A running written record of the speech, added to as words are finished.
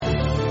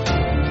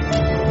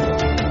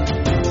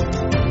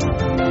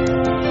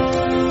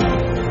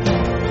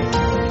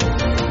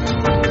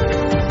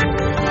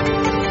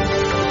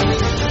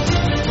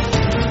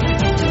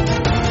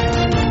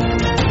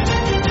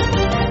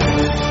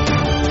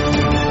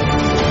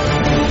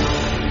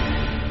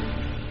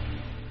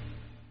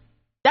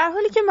در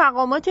حالی که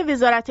مقامات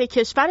وزارت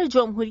کشور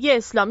جمهوری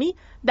اسلامی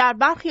در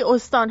برخی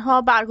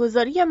استانها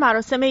برگزاری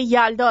مراسم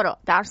یلدا را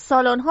در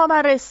سالن‌ها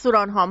و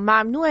رستوران‌ها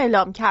ممنوع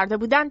اعلام کرده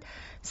بودند،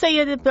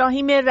 سید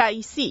ابراهیم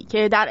رئیسی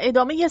که در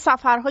ادامه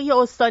سفرهای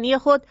استانی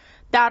خود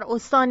در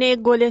استان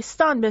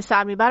گلستان به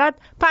سر میبرد،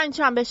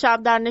 پنجشنبه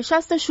شب در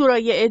نشست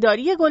شورای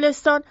اداری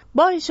گلستان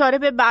با اشاره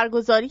به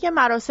برگزاری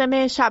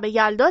مراسم شب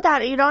یلدا در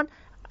ایران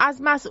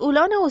از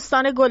مسئولان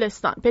استان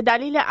گلستان به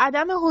دلیل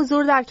عدم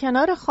حضور در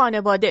کنار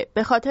خانواده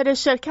به خاطر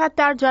شرکت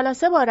در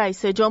جلسه با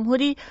رئیس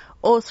جمهوری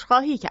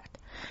عذرخواهی کرد.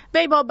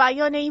 وی با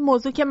بیان این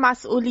موضوع که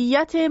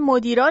مسئولیت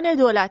مدیران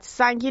دولت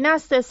سنگین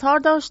است اظهار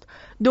داشت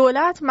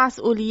دولت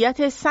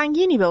مسئولیت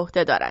سنگینی به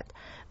عهده دارد.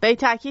 وی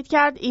تاکید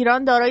کرد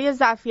ایران دارای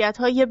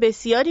ظرفیت‌های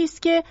بسیاری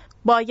است که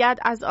باید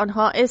از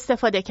آنها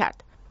استفاده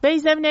کرد. وی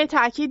ضمن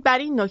تاکید بر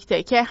این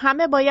نکته که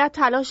همه باید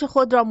تلاش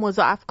خود را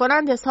مضاعف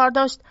کنند اظهار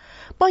داشت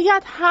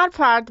باید هر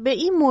فرد به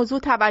این موضوع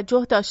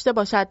توجه داشته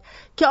باشد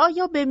که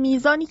آیا به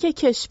میزانی که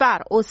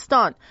کشور،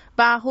 استان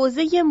و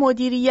حوزه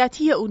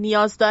مدیریتی او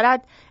نیاز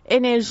دارد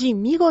انرژی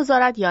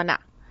می‌گذارد یا نه.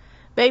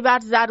 وی بر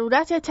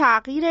ضرورت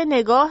تغییر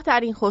نگاه در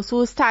این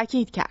خصوص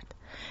تاکید کرد.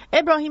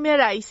 ابراهیم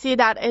رئیسی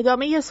در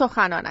ادامه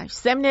سخنانش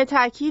ضمن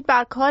تاکید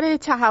بر کار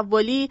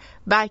تحولی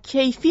و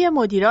کیفی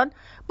مدیران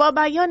با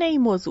بیان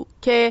این موضوع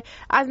که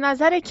از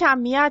نظر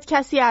کمیت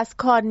کسی از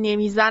کار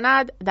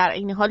نمیزند، در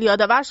این حال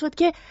یادآور شد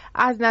که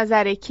از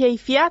نظر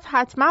کیفیت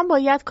حتما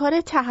باید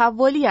کار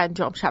تحولی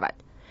انجام شود.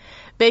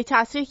 وی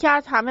تصریح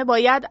کرد همه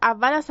باید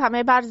اول از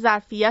همه بر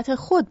ظرفیت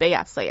خود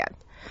بیفزایند.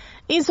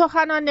 این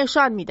سخنان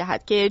نشان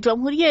می‌دهد که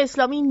جمهوری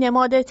اسلامی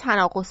نماد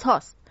تناقض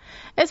هاست.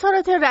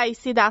 اظهارات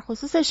رئیسی در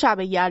خصوص شب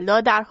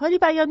یلدا در حالی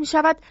بیان می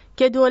شود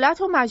که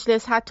دولت و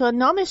مجلس حتی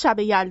نام شب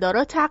یلدا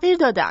را تغییر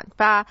دادند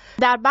و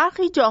در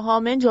برخی جاها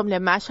من جمله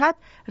مشهد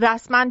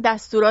رسما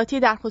دستوراتی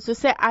در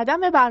خصوص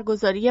عدم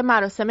برگزاری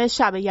مراسم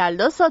شب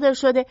یلدا صادر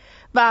شده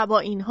و با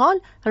این حال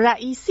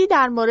رئیسی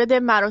در مورد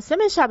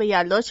مراسم شب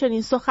یلدا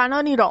چنین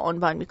سخنانی را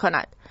عنوان می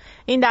کند.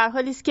 این در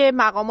حالی است که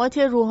مقامات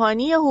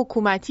روحانی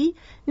حکومتی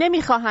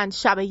نمیخواهند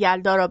شب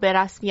یلدا را به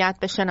رسمیت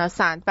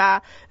بشناسند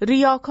و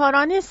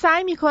ریاکارانه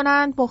سعی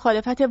میکنند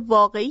مخالفت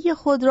واقعی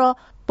خود را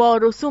با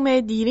رسوم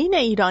دیرین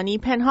ایرانی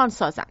پنهان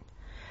سازند.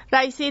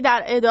 رئیسی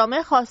در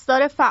ادامه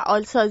خواستار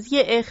فعالسازی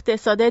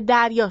اقتصاد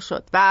دریا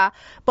شد و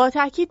با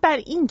تاکید بر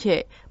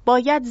اینکه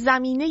باید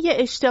زمینه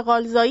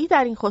اشتغالزایی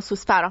در این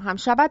خصوص فراهم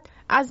شود،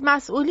 از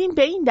مسئولین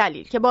به این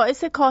دلیل که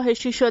باعث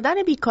کاهشی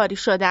شدن بیکاری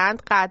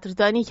شدند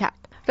قدردانی کرد.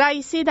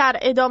 رئیسی در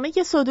ادامه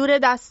صدور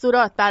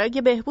دستورات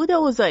برای بهبود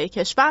اوضاع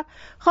کشور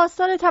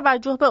خواستار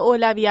توجه به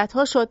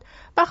اولویت‌ها شد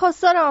و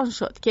خواستار آن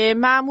شد که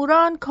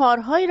ماموران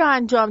کارهایی را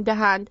انجام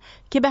دهند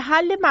که به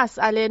حل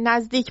مسئله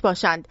نزدیک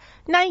باشند،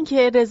 نه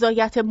اینکه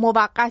رضایت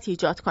موقت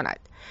ایجاد کند.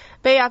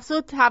 وی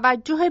افزود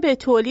توجه به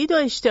تولید و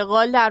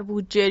اشتغال در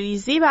بودجه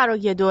ریزی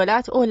برای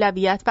دولت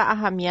اولویت و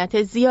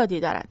اهمیت زیادی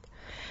دارد.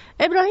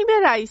 ابراهیم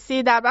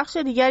رئیسی در بخش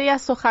دیگری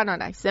از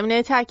سخنانش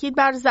ضمن تاکید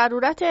بر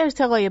ضرورت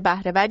ارتقای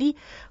بهره‌وری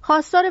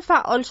خواستار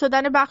فعال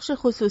شدن بخش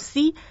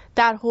خصوصی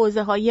در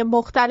حوزه‌های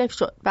مختلف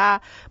شد و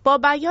با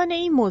بیان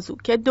این موضوع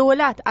که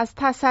دولت از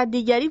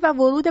تصدیگری و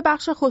ورود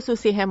بخش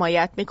خصوصی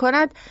حمایت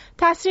می‌کند،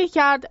 تصریح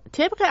کرد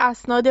طبق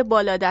اسناد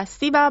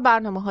بالادستی و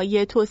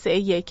برنامه‌های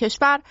توسعه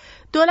کشور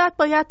دولت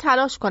باید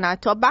تلاش کند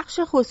تا بخش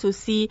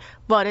خصوصی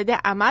وارد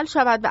عمل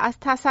شود و از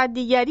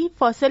تصدیگری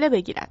فاصله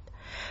بگیرد.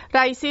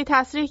 رئیسی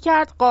تصریح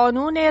کرد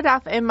قانون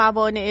رفع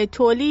موانع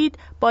تولید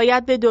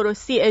باید به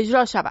درستی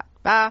اجرا شود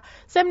و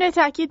ضمن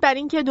تاکید بر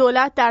اینکه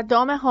دولت در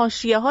دام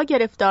حاشیه‌ها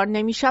گرفتار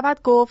نمی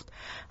شود گفت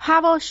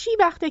حواشی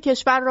وقت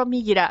کشور را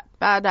می گیرد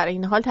و در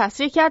این حال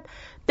تصریح کرد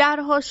در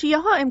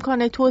حاشیه‌ها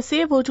امکان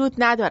توسعه وجود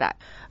ندارد.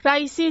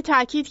 رئیسی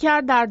تاکید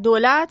کرد در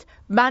دولت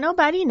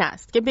بنابر این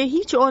است که به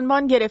هیچ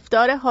عنوان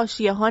گرفتار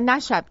حاشیه‌ها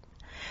نشود.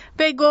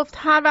 وی گفت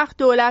هر وقت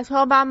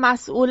دولت‌ها و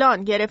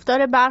مسئولان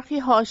گرفتار برخی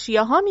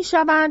حاشیه‌ها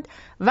می‌شوند،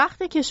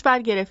 وقت کشور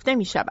گرفته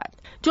می‌شود.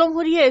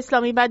 جمهوری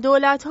اسلامی و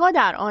دولت‌ها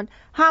در آن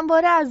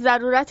همواره از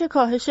ضرورت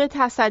کاهش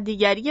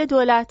تصدیگری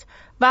دولت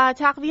و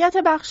تقویت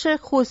بخش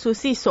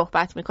خصوصی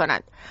صحبت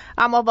می‌کنند.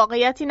 اما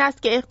واقعیت این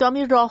است که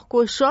اقدامی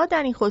راهگشا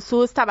در این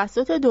خصوص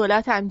توسط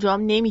دولت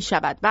انجام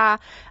نمی‌شود و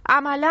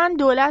عملاً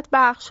دولت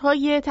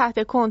بخش‌های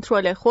تحت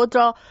کنترل خود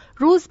را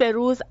روز به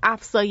روز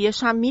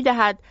افزایش هم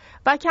می‌دهد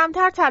و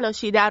کمتر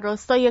تلاشی در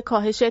راستای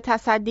کاهش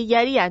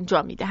تصدیگری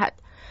انجام می‌دهد.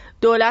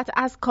 دولت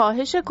از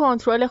کاهش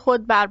کنترل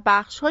خود بر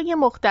بخش‌های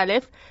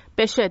مختلف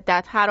به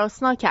شدت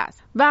هراسناک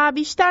است و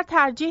بیشتر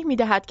ترجیح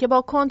می‌دهد که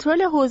با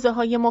کنترل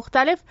حوزه‌های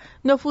مختلف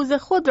نفوذ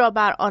خود را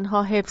بر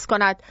آنها حفظ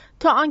کند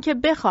تا آنکه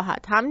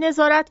بخواهد هم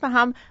نظارت و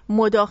هم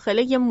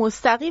مداخله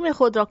مستقیم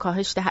خود را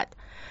کاهش دهد.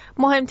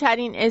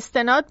 مهمترین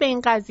استناد به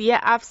این قضیه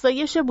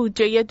افزایش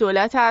بودجه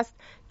دولت است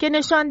که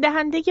نشان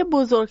دهنده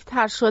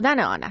بزرگتر شدن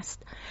آن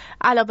است.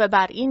 علاوه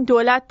بر این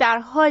دولت در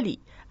حالی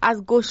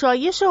از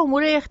گشایش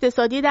امور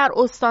اقتصادی در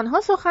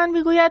استانها سخن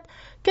میگوید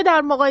که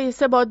در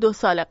مقایسه با 2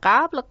 سال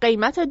قبل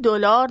قیمت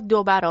دلار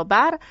 2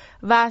 برابر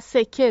و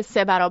سکه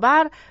 3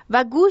 برابر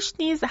و گوشت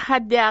نیز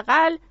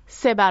حداقل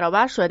 3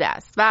 برابر شده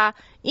است و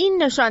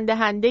این نشان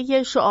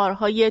دهنده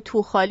شعارهای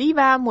توخالی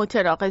و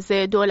متناقض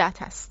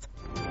دولت است.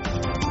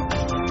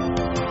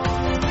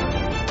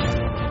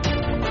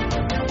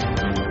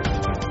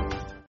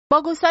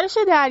 با گسترش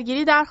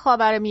درگیری در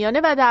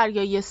خاورمیانه و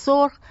دریای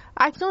سرخ،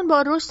 اکنون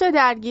با رشد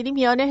درگیری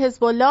میان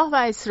حزب الله و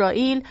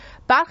اسرائیل،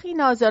 برخی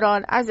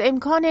ناظران از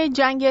امکان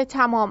جنگ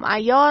تمام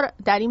عیار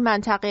در این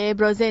منطقه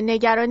ابراز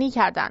نگرانی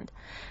کردند.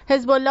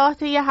 حزب الله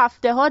طی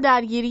هفته‌ها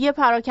درگیری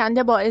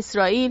پراکنده با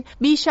اسرائیل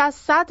بیش از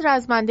 100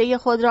 رزمنده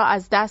خود را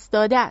از دست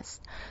داده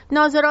است.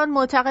 ناظران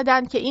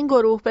معتقدند که این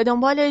گروه به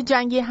دنبال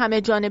جنگی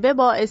همه جانبه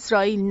با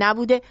اسرائیل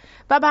نبوده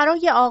و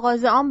برای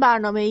آغاز آن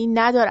برنامه‌ای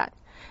ندارد.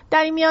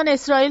 در این میان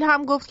اسرائیل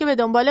هم گفت که به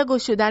دنبال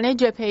گشودن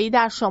جبهه‌ای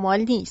در شمال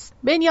نیست.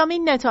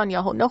 بنیامین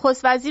نتانیاهو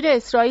نخست وزیر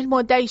اسرائیل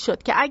مدعی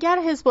شد که اگر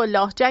حزب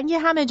الله جنگ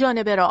همه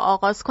جانبه را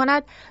آغاز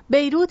کند،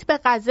 بیروت به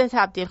غزه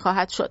تبدیل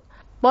خواهد شد.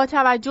 با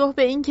توجه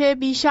به اینکه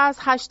بیش از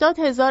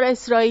 80,000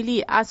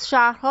 اسرائیلی از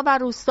شهرها و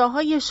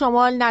روستاهای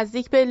شمال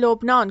نزدیک به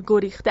لبنان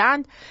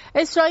گریختند،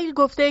 اسرائیل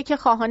گفته که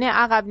خواهان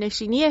عقب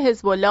نشینی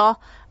حزب الله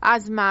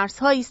از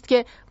مرزهایی است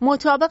که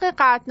مطابق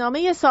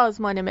قطعنامه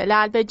سازمان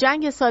ملل به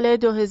جنگ سال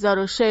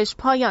 2006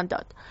 پایان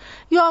داد.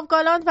 یوآف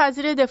گالانت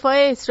وزیر دفاع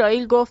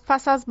اسرائیل گفت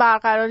پس از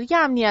برقراری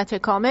امنیت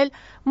کامل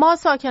ما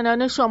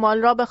ساکنان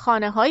شمال را به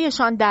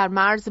خانه‌هایشان در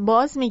مرز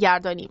باز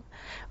می‌گردانیم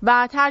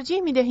و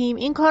ترجیح می‌دهیم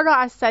این کار را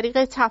از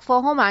طریق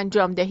تفاهم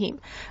انجام دهیم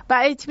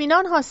و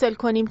اطمینان حاصل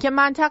کنیم که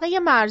منطقه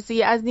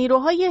مرزی از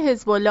نیروهای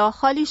حزب الله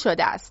خالی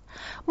شده است.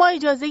 ما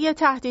اجازه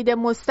تهدید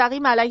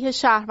مستقیم علیه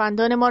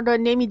شهروندانمان را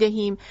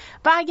نمی‌دهیم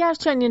و اگر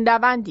چنین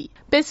روندی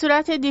به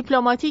صورت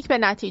دیپلماتیک به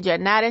نتیجه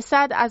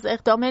نرسد از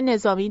اقدام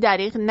نظامی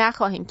دریغ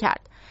نخواهیم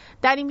کرد.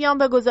 در این میان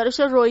به گزارش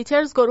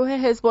رویترز گروه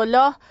حزب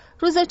الله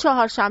روز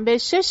چهارشنبه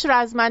 6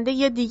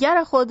 رزمنده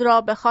دیگر خود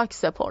را به خاک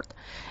سپرد.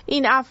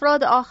 این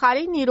افراد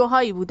آخرین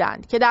نیروهایی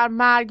بودند که در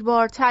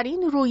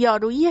مرگبارترین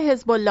رویارویی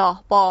حزب الله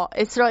با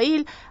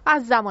اسرائیل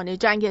از زمان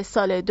جنگ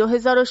سال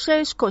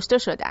 2006 کشته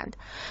شدند.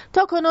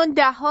 تاکنون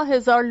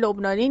 10,000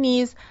 لبنانی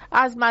نیز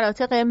از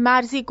مناطق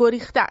مرزی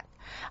گریختند.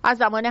 از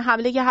زمان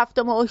حمله 7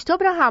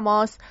 اکتبر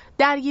حماس،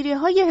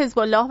 درگیری‌های حزب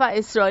الله و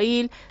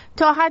اسرائیل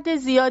تا حد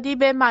زیادی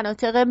به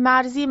مناطق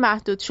مرزی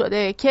محدود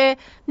شده که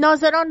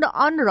ناظران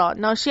آن را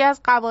ناشی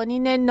از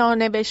قوانین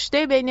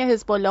نانوشته بین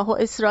حزب الله و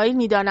اسرائیل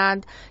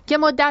می‌دانند که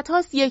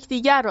مدت‌هاست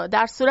یکدیگر را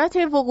در صورت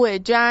وقوع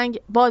جنگ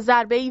با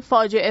ضربه‌ای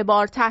فاجعه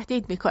بار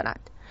تهدید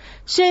می‌کنند.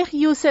 شیخ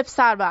یوسف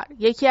سرور،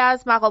 یکی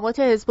از مقامات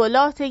حزب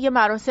الله، طی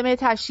مراسم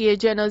تشییع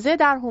جنازه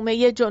در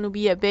حومه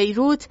جنوبی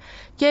بیروت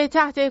که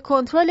تحت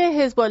کنترل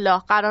حزب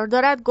الله قرار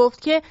دارد،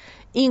 گفت که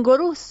این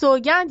گروه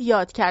سوگند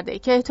یاد کرده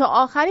که تا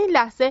آخرین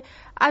لحظه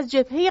از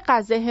جبهه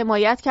غزه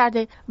حمایت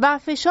کرده و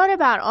فشار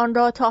بر آن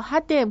را تا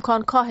حد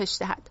امکان کاهش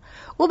دهد.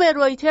 او به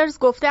رویترز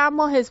گفته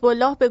اما حزب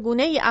الله به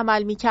گونه‌ای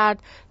عمل می‌کرد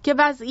که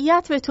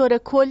وضعیت به طور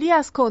کلی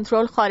از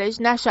کنترل خارج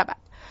نشود.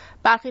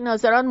 برخی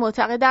ناظران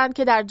معتقدند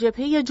که در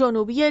جبهه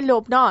جنوبی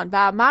لبنان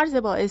و مرز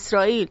با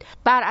اسرائیل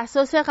بر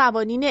اساس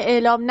قوانین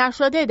اعلام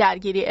نشده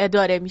درگیری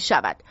اداره می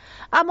شود.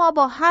 اما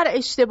با هر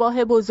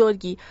اشتباه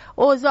بزرگی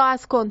اوضاع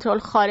از کنترل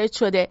خارج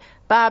شده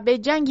و به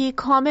جنگی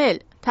کامل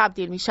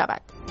تبدیل می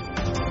شود.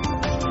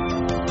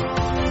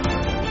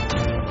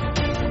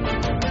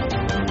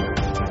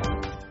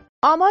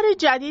 آمار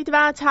جدید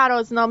و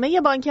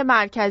ترازنامه بانک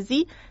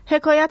مرکزی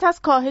حکایت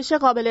از کاهش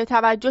قابل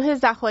توجه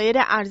ذخایر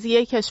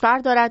ارزی کشور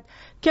دارد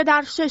که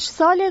در 6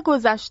 سال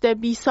گذشته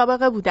بی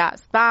سابقه بوده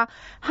است و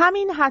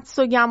همین حدس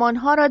و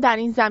گمانها را در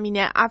این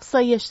زمینه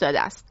افزایش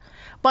داده است.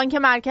 بانک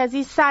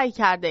مرکزی سعی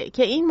کرده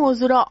که این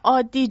موضوع را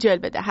عادی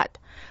جلوه دهد.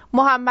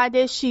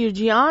 محمد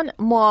شیرجیان،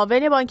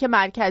 معاون بانک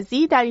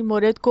مرکزی، در این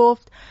مورد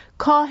گفت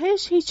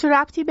کاهش هیچ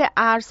ربطی به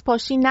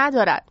ارزپاشی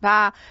ندارد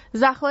و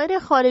ذخایر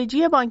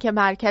خارجی بانک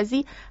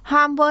مرکزی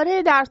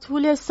همواره در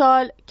طول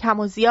سال کم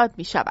و زیاد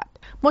می شود.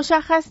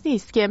 مشخص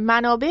نیست که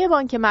منابع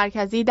بانک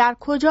مرکزی در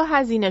کجا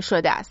هزینه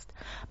شده است.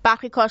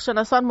 برخی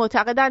کارشناسان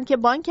معتقدند که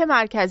بانک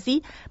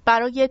مرکزی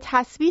برای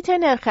تثبیت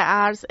نرخ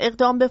ارز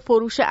اقدام به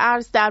فروش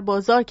ارز در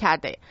بازار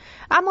کرده،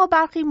 اما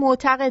برخی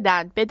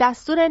معتقدند به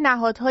دستور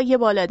نهادهای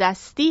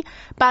بالادستی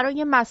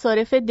برای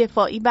مصارف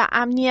دفاعی و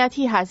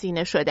امنیتی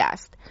هزینه شده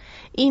است.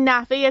 این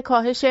نحوه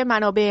کاهش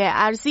منابع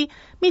ارزی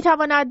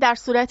میتواند در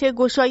صورت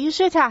گشایش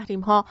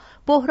تحریم‌ها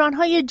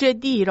بحران‌های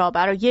جدی را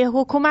برای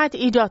حکومت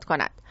ایجاد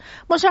کند.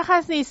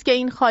 مشخص نیست که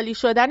این خالی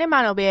شدن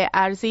منابع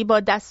ارزی با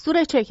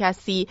دستور چه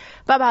کسی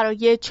و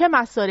برای چه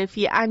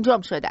مصارفی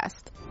انجام شده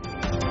است.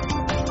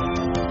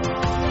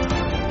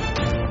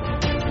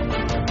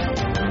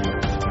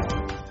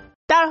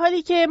 در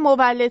حالی که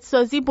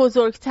مولدسازی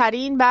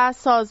بزرگترین و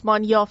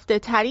سازمان یافته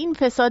ترین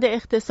فساد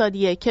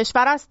اقتصادی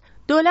کشور است،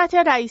 دولت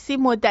رئیسی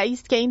مدعی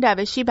است که این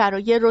روشی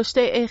برای رشد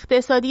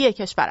اقتصادی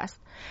کشور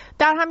است.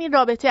 در همین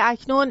رابطه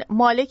اکنون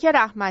مالک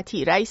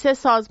رحمتی، رئیس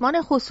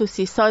سازمان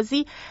خصوصی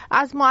سازی،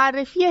 از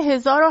معرفی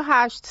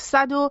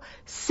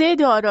 1803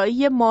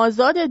 دارایی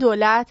مازاد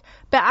دولت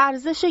به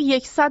ارزش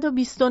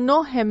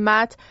 129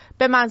 همت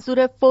به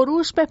منظور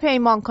فروش به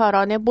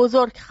پیمانکاران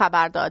بزرگ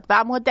خبر داد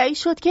و مدعی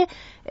شد که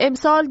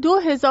امسال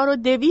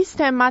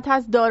 2200 همت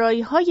از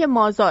دارایی‌های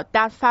مازاد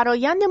در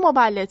فرایند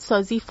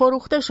مولدسازی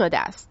فروخته شده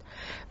است.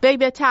 وی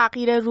به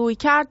تغییر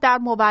رویکرد در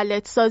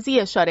مولدسازی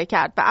اشاره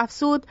کرد و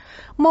افزود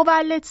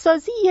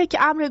مولدسازی یک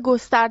امر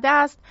گسترده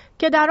است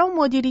که در آن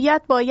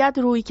مدیریت باید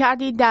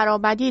رویکردی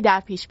درآمدی در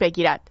پیش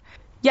بگیرد.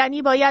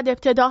 یعنی باید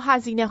ابتدا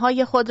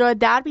هزینه‌های خود را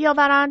در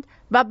بیاورند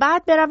و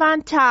بعد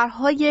بروند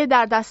طرح‌های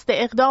در دست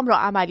اقدام را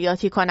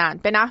عملیاتی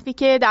کنند، به نحوی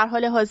که در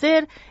حال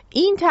حاضر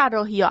این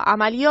طراحی یا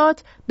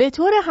عملیات به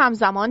طور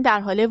همزمان در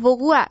حال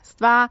وقوع است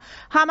و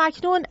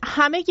همکنون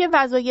همه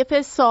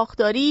وظایف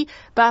ساختاری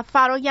و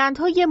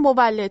فرآیندهای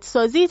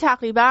مولدسازی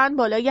تقریباً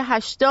بالای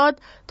 80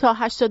 تا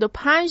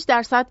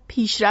 85%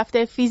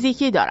 پیشرفت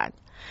فیزیکی دارند.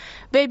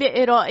 وی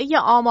به ارائه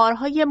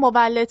آمارهای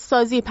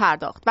مولدسازی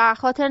پرداخت و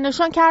خاطر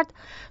نشان کرد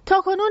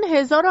تاکنون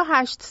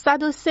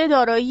 1803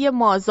 دارایی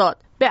مازاد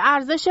به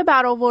ارزش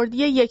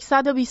برآوردی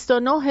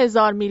 129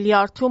 هزار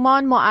میلیارد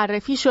تومان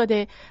معرفی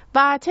شده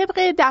و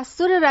طبق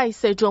دستور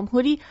رئیس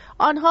جمهوری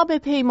آنها به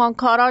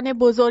پیمانکاران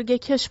بزرگ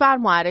کشور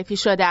معرفی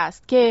شده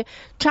است که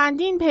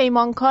چندین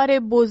پیمانکار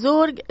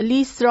بزرگ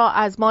لیست را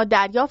از ما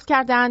دریافت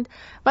کردند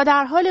و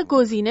در حال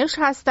گزینش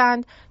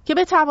هستند که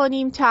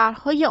بتوانیم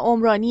طرح‌های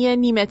عمرانی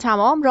نیمه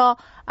تمام را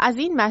از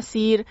این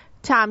مسیر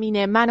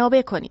تأمین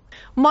منابع کنیم.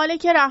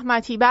 مالک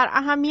رحمتی بر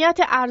اهمیت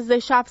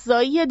ارزش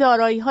افزایی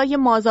دارایی‌های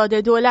مازاد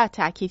دولت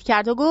تاکید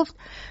کرد و گفت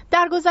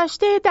در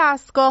گذشته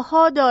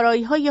دستگاه‌ها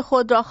دارایی‌های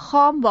خود را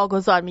خام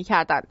واگذار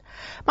می‌کردند.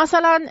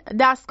 مثلا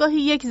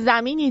دستگاهی یک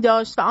زمینی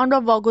داشت و آن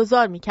را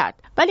واگذار می‌کرد،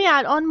 ولی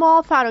الان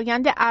ما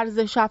فرایند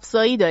ارزش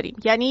افزایی داریم،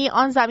 یعنی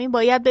آن زمین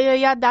باید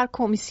بیاید در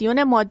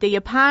کمیسیون ماده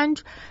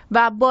 5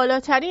 و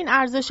بالاترین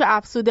ارزش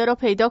افزوده را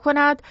پیدا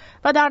کند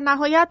و در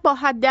نهایت با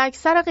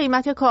حداکثر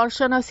قیمت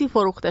کارشناسی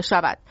فروخته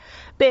شود.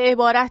 به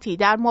عبارتی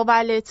در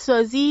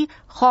مولدسازی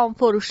خام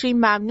فروشی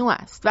ممنوع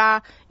است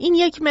و این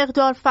یک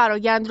مقدار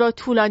فرایند را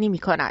طولانی می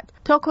کند.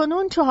 تا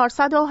کنون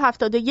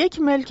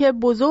 471 ملک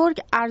بزرگ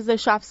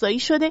ارزش افزایی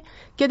شده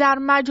که در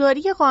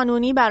مجاری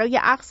قانونی برای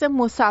اخذ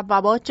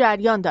مصوبات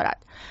جریان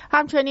دارد.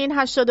 همچنین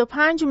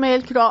 85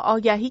 ملک را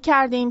آگهی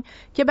کردیم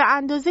که به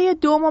اندازه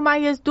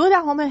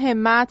 2.2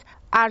 همت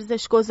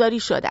ارزش گذاری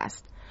شده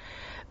است.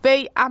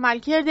 وی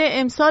عملکرد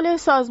امسال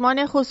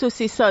سازمان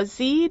خصوصی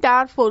سازی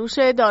در فروش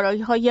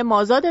دارایی‌های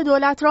مازاد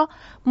دولت را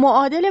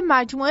معادل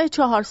مجموع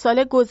 4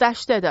 سال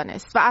گذشته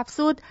دانست و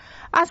افزود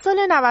از سال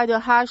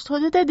 98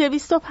 حدود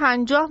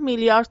 250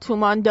 میلیارد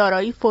تومان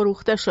دارایی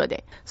فروخته شده.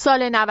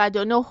 سال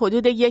 99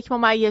 حدود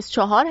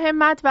 1.4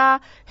 همت و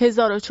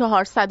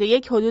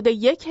 1401 حدود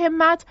 1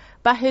 همت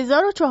و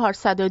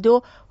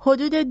 1402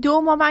 حدود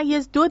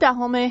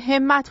 2.2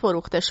 همت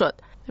فروخته شد.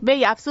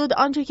 وی افزود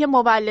آنچه که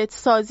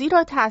مولدسازی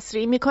را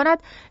تسریع می کند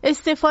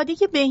استفاده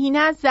بهینه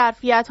از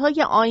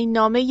ظرفیت‌های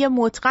آیین‌نامه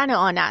متقن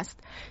آن است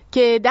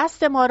که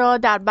دست ما را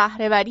در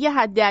بهره‌وری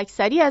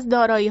حداکثری از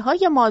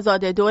دارایی‌های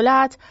مازاد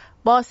دولت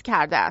باز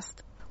کرده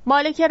است.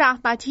 مالک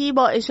رحمتی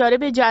با اشاره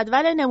به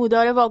جدول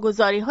نمودار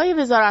واگذاری‌های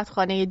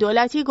وزارتخانه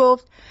دولتی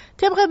گفت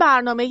طبق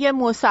برنامه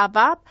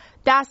مصوب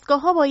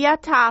دستگاه‌ها باید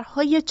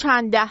طرح‌های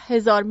چند ده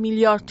هزار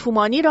میلیارد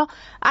تومانی را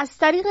از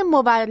طریق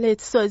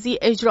مولدسازی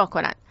اجرا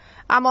کنند.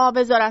 اما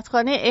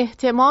وزارتخانه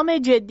اهتمام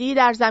جدی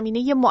در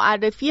زمینه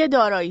معرفی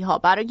دارایی‌ها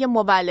برای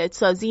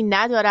مولدسازی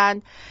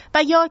ندارند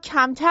و یا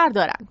کمتر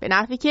دارند، به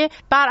نحوی که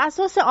بر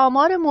اساس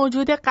آمار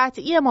موجود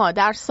قطعی ما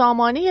در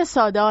سامانه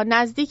سادا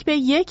نزدیک به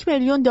 1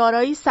 میلیون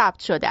دارایی ثبت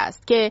شده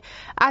است که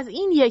از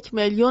این 1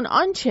 میلیون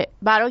آنچه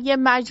برای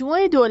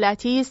مجموعه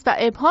دولتی است و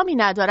ابهامی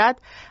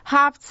ندارد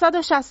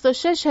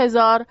 766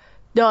 هزار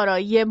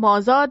دارایی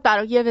مازاد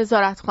برای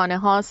وزارتخانه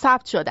ها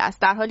ثبت شده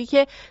است، در حالی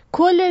که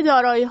کل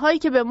دارایی هایی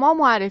که به ما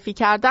معرفی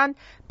کردند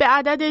به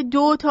عدد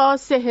 2 تا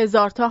 3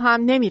 هزار تا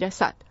هم نمی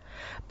رسد.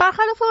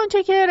 برخلاف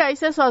آنچه که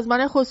رئیس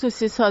سازمان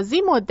خصوصی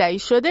سازی مدعی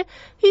شده،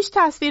 هیچ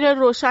تصویر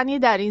روشنی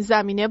در این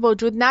زمینه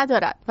وجود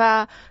ندارد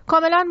و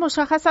کاملا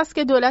مشخص است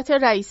که دولت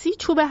رئیسی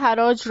چوب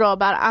حراج را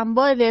بر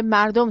اموال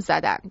مردم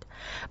زدند.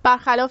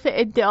 برخلاف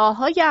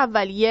ادعاهای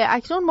اولیه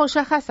اکنون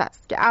مشخص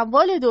است که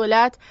اموال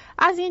دولت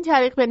از این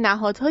طریق به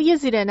نهادهای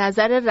زیر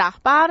نظر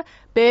رهبر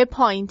به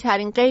پایین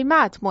ترین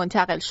قیمت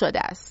منتقل شده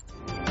است.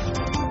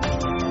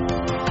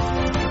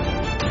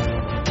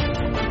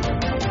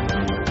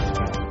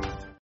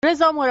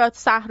 رضا مراد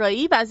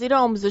صحرایی وزیر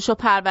آموزش و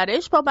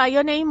پرورش با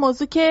بیان این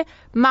موضوع که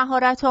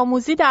مهارت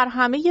آموزی در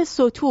همه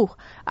سطوح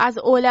از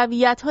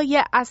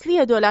اولویت‌های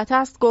اصلی دولت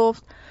است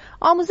گفت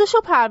آموزش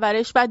و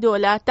پرورش و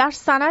دولت در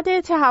سند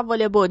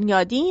تحول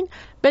بنیادین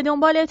به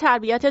دنبال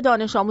تربیت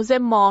دانش آموز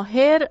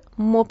ماهر،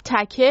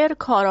 مبتکر،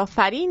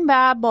 کارآفرین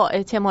و با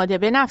اعتماد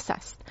به نفس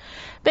است.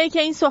 وی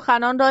که این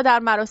سخنان را در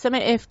مراسم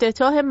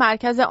افتتاح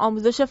مرکز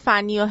آموزش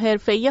فنی و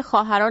حرفه‌ای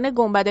خواهران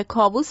گنبد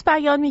کاووس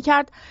بیان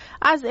می‌کرد،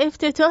 از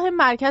افتتاح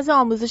مرکز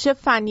آموزش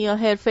فنی و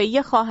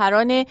حرفه‌ای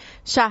خواهران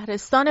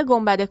شهرستان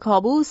گنبد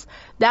کاووس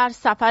در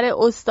سفر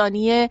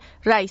استانی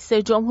رئیس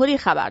جمهوری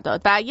خبر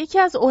داد و یکی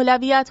از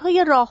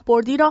اولویت‌های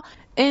راهبردی را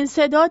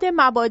انسداد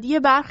مبادی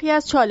برخی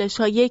از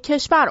چالش‌های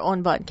کشور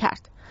عنوان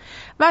کرد.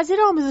 وزیر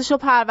آموزش و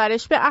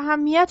پرورش به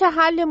اهمیت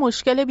حل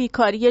مشکل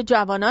بیکاری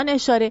جوانان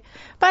اشاره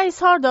و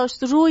اظهار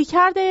داشت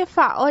رویکرد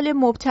فعال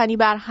مبتنی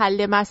بر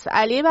حل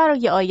مسئله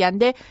برای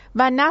آینده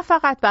و نه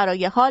فقط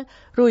برای حال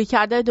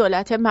رویکرد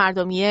دولت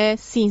مردمی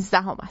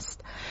 13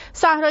 است.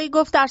 صحرایی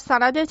گفت در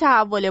سند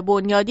تحول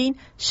بنیادین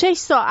 6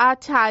 ساعت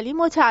تعلیم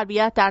و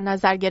تربیت در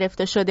نظر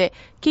گرفته شده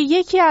که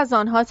یکی از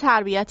آنها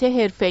تربیت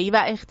حرفه‌ای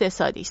و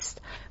اقتصادی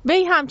است.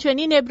 وی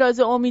همچنین ابراز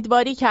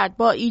امیدواری کرد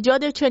با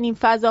ایجاد چنین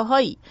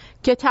فضاهایی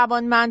که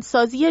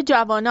توانمندسازی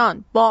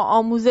جوانان با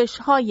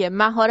آموزش‌های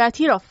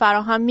مهارتی را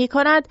فراهم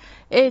می‌کند،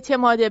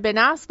 اعتماد به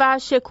نفس و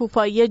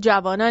شکوفایی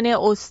جوانان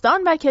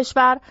استان و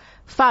کشور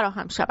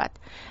فراهم شود.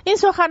 این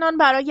سخنان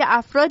برای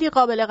افرادی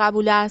قابل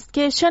قبول است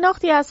که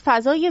شناختی از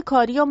فضای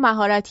کاری و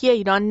مهارتی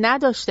ایران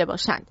نداشته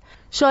باشند.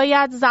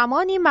 شاید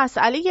زمانی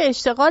مسئله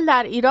اشتغال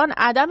در ایران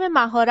عدم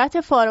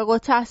مهارت فارغ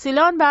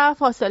التحصیلان و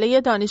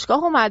فاصله دانشگاه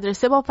و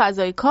مدرسه با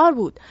فضای کار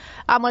بود،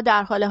 اما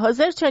در حال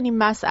حاضر چنین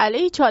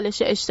مسئله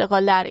چالش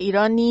اشتغال در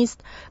ایران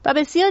نیست و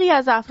بسیاری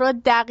از افراد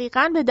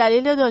دقیقاً به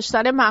دلیل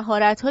داشتن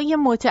مهارت‌های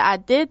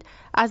متعدد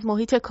از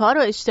محیط کار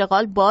و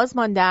اشتغال باز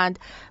ماندند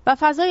و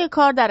فضای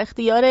کار در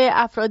اختیار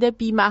افراد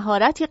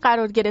بی‌مهارتی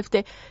قرار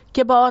گرفته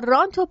که با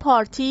رانت و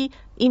پارتی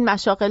این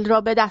مشاغل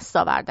را به دست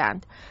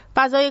آوردند.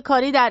 فضای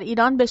کاری در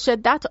ایران به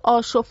شدت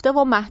آشفته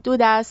و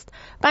محدود است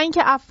و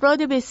اینکه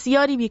افراد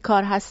بسیاری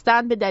بیکار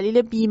هستند به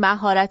دلیل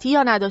بی‌مهارتی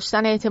یا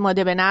نداشتن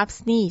اعتماد به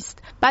نفس نیست،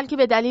 بلکه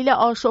به دلیل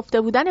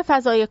آشفته بودن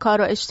فضای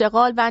کار و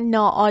اشتغال و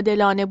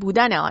ناعادلانه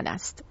بودن آن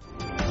است.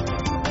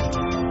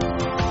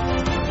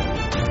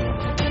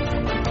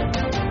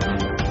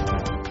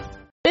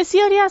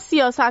 بسیاری از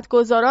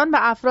سیاستگزاران و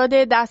افراد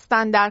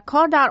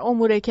دست‌اندرکار در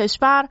امور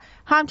کشور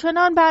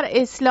همچنان بر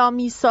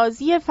اسلامی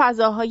سازی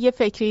فضاهای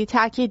فکری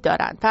تاکید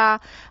دارند و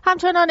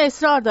همچنان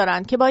اصرار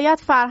دارند که باید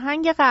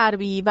فرهنگ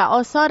غربی و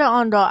آثار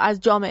آن را از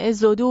جامعه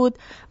زدود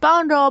و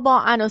آن را با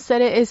عناصر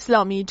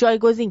اسلامی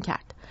جایگزین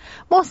کرد.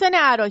 محسن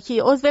عراکی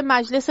عضو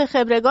مجلس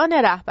خبرگان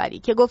رهبری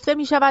که گفته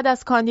می شود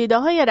از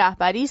کاندیداهای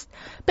رهبری است،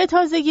 به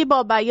تازگی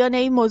با بیان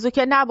این موضوع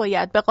که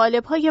نباید به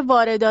قالب‌های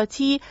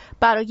وارداتی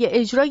برای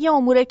اجرای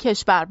امور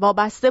کشور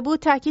وابسته بود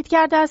تاکید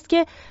کرده است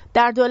که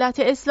در دولت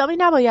اسلامی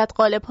نباید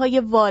قالب‌های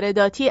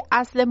وارداتی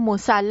اصل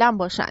مسلم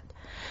باشند.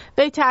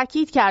 وی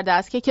تاکید کرده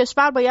است که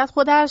کشور باید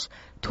خودش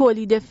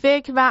تولید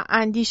فکر و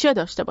اندیشه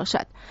داشته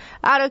باشد.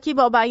 عراکی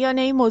با بیان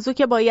این موضوع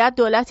که باید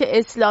دولت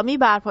اسلامی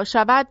برپا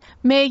شود،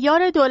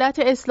 معیار دولت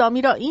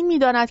اسلامی را این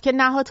می‌داند که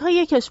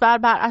نهادهای کشور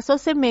بر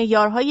اساس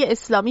معیارهای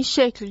اسلامی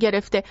شکل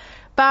گرفته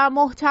و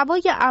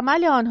محتوای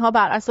عمل آنها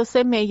بر اساس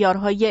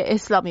معیارهای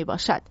اسلامی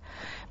باشد.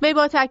 وی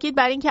با تاکید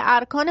بر اینکه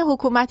ارکان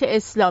حکومت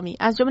اسلامی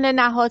از جمله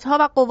نهادها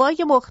و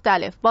قوای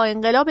مختلف با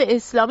انقلاب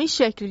اسلامی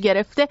شکل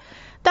گرفته،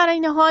 در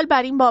این حال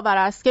بر این باور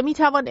است که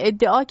میتوان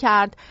ادعا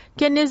کرد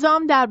که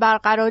نظام در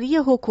برقراری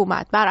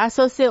حکومت بر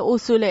اساس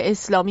اصول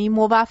اسلامی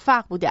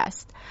موفق بوده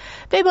است.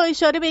 وی با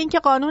اشاره به اینکه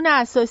قانون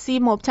اساسی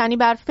مبتنی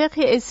بر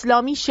فقه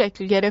اسلامی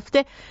شکل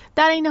گرفته،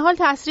 در این حال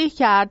تصریح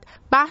کرد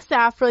بحث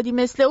افرادی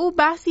مثل او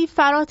بحثی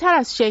فراتر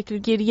از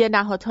شکلگیری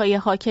نهادهای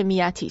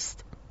حاکمیتی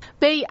است.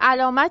 وی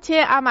علامت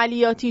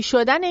عملیاتی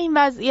شدن این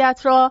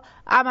وضعیت را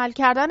عمل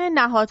کردن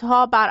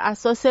نهادها بر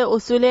اساس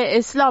اصول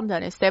اسلام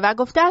دانسته و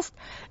گفته است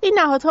این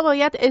نهادها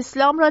باید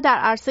اسلام را در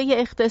عرصه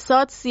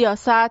اقتصاد،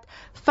 سیاست،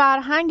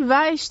 فرهنگ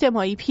و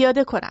اجتماعی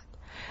پیاده کنند.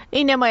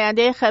 این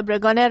نماینده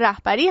خبرگان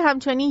رهبری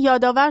همچنین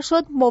یادآور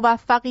شد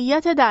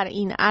موفقیت در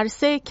این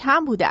عرصه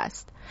کم بوده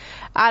است.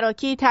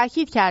 عراکی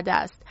تاکید کرده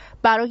است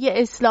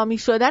برای اسلامی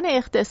شدن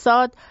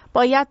اقتصاد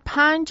باید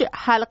 5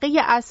 حلقه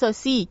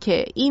اساسی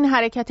که این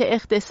حرکت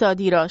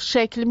اقتصادی را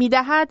شکل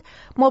می‌دهد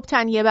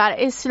مبتنی بر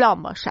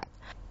اسلام باشد.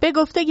 به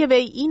گفته وی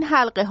این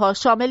حلقه ها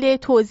شامل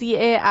توزیع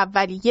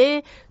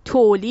اولیه،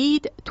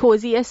 تولید،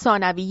 توزیع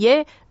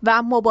ثانویه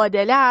و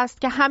مبادله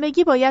است که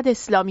همگی باید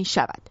اسلامی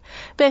شود.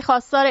 وی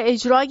خواستار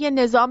اجرای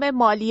نظام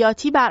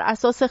مالیاتی بر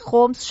اساس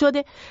خمس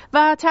شده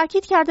و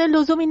تاکید کرده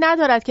لزومی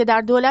ندارد که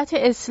در دولت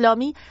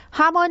اسلامی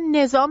همان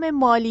نظام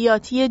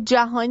مالیاتی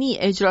جهانی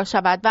اجرا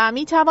شود و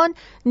میتوان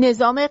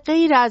نظام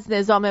غیر از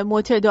نظام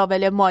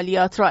متداول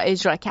مالیات را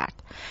اجرا کرد.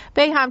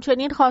 وی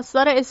همچنین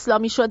خواستار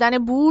اسلامی شدن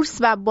بورس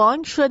و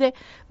بانک شده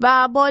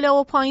و بالا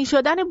و پایین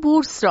شدن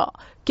بورس را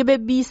که به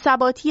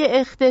بی‌ثباتی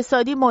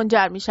اقتصادی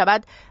منجر می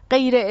شود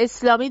غیر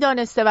اسلامی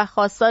دانسته و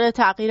خواستار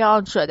تغییر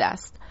آن شده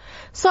است.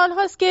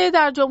 سالهاست که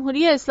در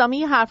جمهوری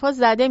اسلامی حرفا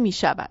زده می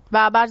شود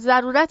و بر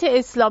ضرورت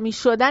اسلامی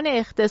شدن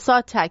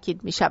اقتصاد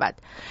تاکید می شود.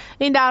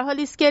 این در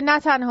حالی است که نه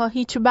تنها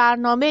هیچ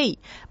برنامه‌ای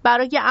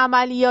برای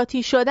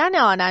عملیاتی شدن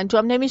آن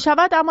انجام نمی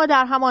شود، اما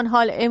در همان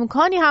حال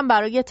امکانی هم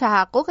برای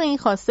تحقق این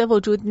خواسته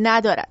وجود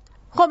ندارد.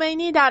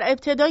 خمینی در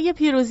ابتدای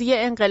پیروزی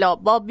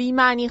انقلاب با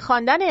بی‌معنی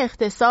خواندن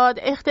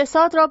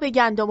اقتصاد را به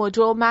گندم و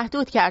جو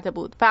محدود کرده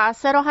بود و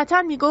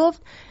صراحتاً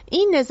میگفت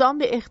این نظام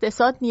به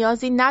اقتصاد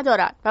نیازی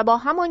ندارد و با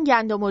همان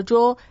گندم و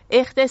جو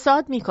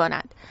اقتصاد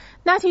می‌کند.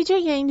 نتیجه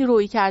این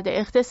رویکرد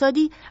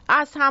اقتصادی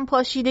از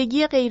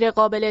همپاشیدگی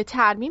غیرقابل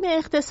ترمیم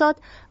اقتصاد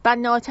و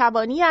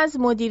ناتوانی از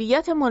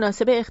مدیریت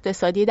مناسب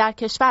اقتصادی در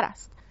کشور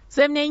است.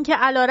 ضمن اینکه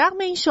علیرغم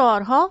این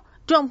شعارها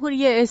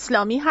جمهوری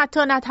اسلامی حتی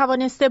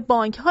نتوانسته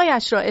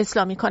بانک‌هایش را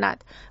اسلامی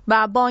کند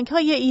و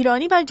بانک‌های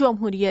ایرانی و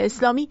جمهوری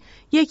اسلامی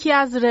یکی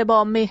از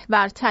ربا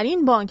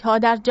محورترین بانک‌ها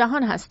در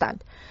جهان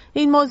هستند.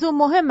 این موضوع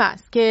مهم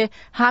است که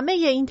همه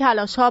این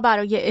تلاش‌ها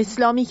برای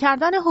اسلامی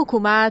کردن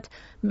حکومت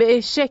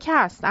به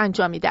شکست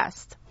انجامیده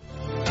است.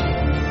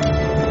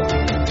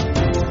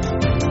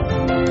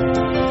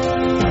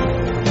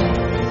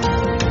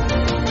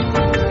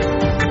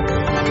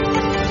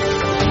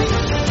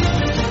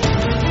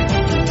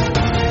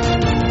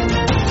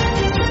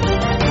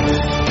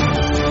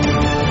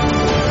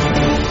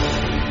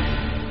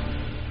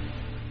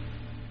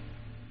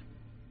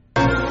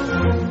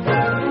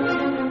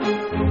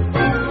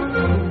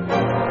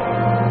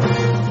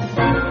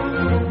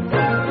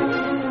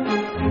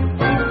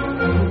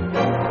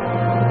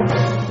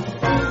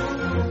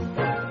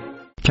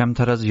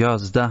 کمتر از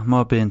 11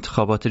 ماه به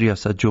انتخابات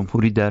ریاست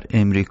جمهوری در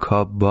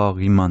امریکا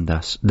باقی مانده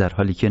است، در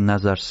حالی که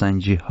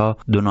نظرسنجی‌ها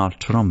دونالد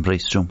ترامپ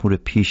رئیس جمهور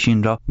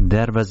پیشین را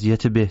در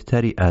وضعیت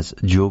بهتری از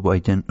جو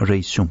بایدن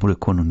رئیس جمهور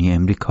کنونی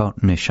امریکا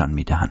نشان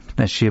می‌دهند.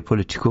 نشریه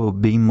پولیتیکو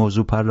به این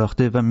موضوع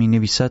پرداخته و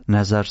می‌نویسد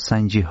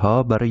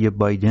نظرسنجی‌ها برای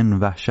بایدن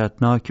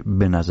وحشتناک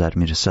به نظر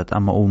می‌رسد،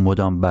 اما او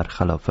مدام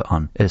برخلاف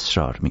آن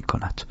اصرار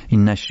می‌کند.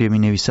 این نشریه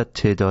می‌نویسد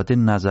تعداد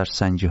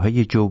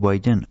نظرسنجی‌های جو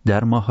بایدن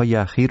در ماه‌های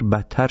اخیر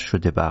بدتر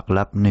شده و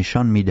اغلب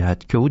نشان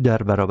می‌دهد که او در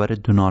برابر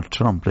دونالد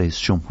ترامپ رئیس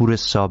جمهور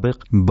سابق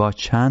با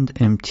چند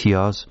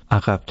امتیاز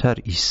عقب‌تر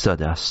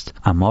ایستاده است.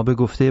 اما به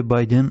گفته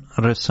بایدن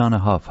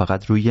رسانه‌ها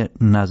فقط روی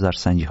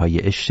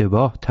نظرسنجی‌های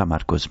اشتباه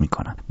تمرکز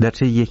می‌کنند. در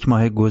طی یک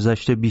ماه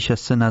گذشته بیش از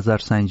 3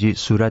 نظرسنجی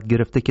صورت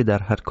گرفته که در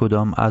هر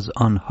کدام از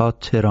آنها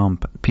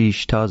ترامپ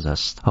پیشتاز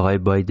است. آقای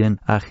بایدن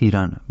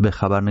اخیراً به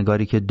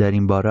خبرنگاری که در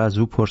این باره از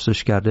او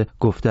پرسش کرده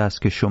گفته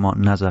است که شما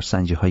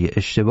نظرسنجی‌های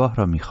اشتباه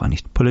را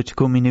می‌خوانید.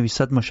 پولیتیکو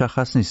می‌نویسد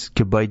مشخص نیست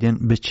که بایدن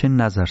به چه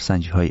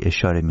نظرسنجی‌هایی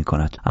اشاره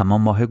می‌کند، اما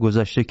ماه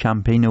گذشته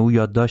کمپین او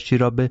یادداشتی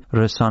را به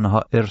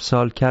رسانه‌ها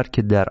ارسال کرد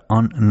که در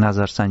آن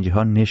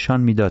نظرسنجی‌ها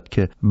نشان می‌داد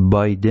که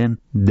بایدن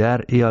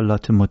در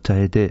ایالات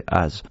متحده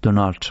از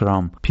دونالد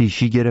ترامپ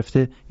پیشی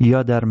گرفته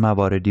یا در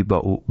مواردی با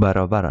او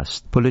برابر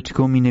است.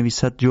 پولیتیکو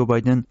می‌نویسد جو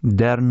بایدن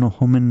در 9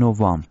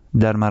 نوامبر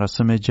در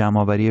مراسم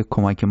جمع‌آوری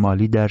کمک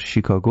مالی در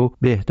شیکاگو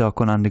به اهدا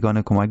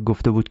کنندگان کمک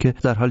گفته بود که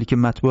در حالی که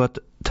مطبوعات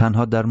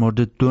تنها در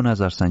مورد 2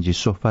 نظرسنجی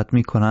صحبت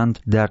می‌کنند،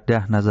 در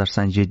 10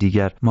 نظرسنجی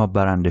دیگر ما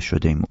برنده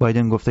شدیم.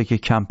 بایدن گفته که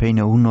کمپین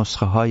او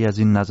نسخه‌های از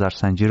این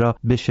نظرسنجی را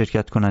به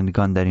شرکت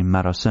کنندگان در این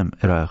مراسم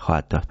ارائه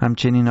خواهد داد.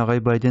 همچنین آقای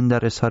بایدن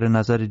در اظهار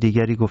نظر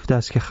دیگری گفته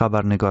است که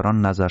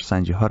خبرنگاران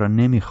نظرسنجی‌ها را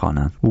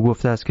نمی‌خوانند. او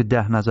گفته است که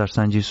 10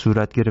 نظرسنجی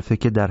صورت گرفته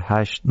که در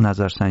 8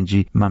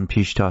 نظرسنجی من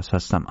پیشتاز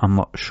هستم،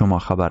 اما شما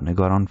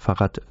خبرنگاران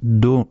فقط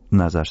 2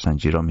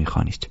 نظرسنجی را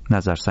می‌خوانید.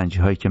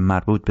 نظرسنجی‌هایی که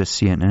مربوط به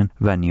CNN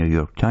و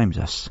نیویورک تایمز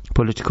است.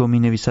 پولیتیکو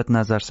می‌نویسد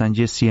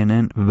نظرسنجی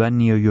CNN و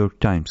نیویورک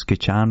تایمز که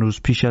چند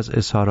روز پیش از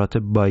اظهارات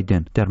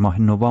بایدن در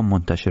ماه نوامبر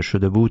منتشر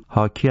شده بود،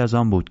 حاکی از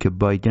آن بود که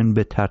بایدن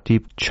به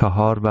ترتیب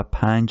 4 و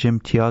 5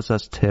 امتیاز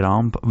از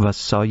ترامپ و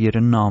سایر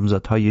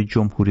نامزدهای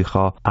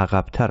جمهوری‌خواه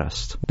عقب‌تر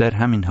است. در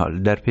همین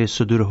حال در پی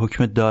صدور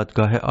حکم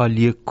دادگاه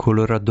عالی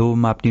کلرادو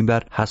مبنی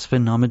بر حذف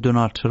نام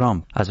دونالد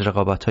ترامپ از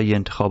رقابت‌های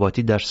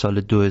انتخاباتی در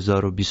سال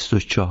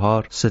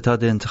 2024،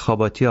 ستاد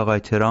انتخاباتی آقای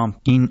ترامپ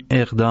این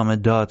اقدام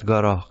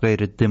دادگاه را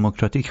غیر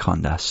دموکراتیک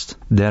خوانده است.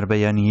 در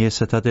بیانیه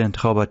ستاد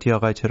انتخاباتی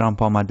آقای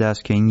ترامپ آمده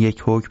است که این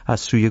یک حکم از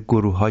سوی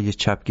گروه‌های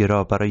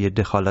چپگرا برای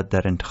دخالت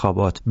در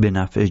انتخابات به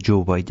نفع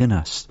جو بایدن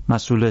است.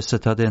 مسئول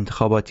ستاد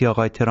انتخاباتی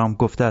آقای ترامپ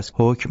گفته است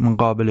حکم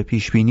قابل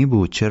پیش بینی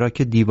بود، چرا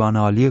که دیوان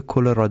عالی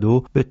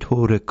کلرادو به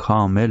طور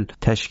کامل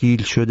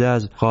تشکیل شده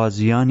از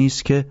قاضیانی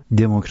است که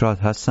دموکرات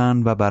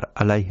هستند و بر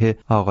علیه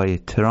آقای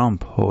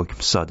ترامپ حکم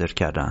صادر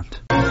کردند.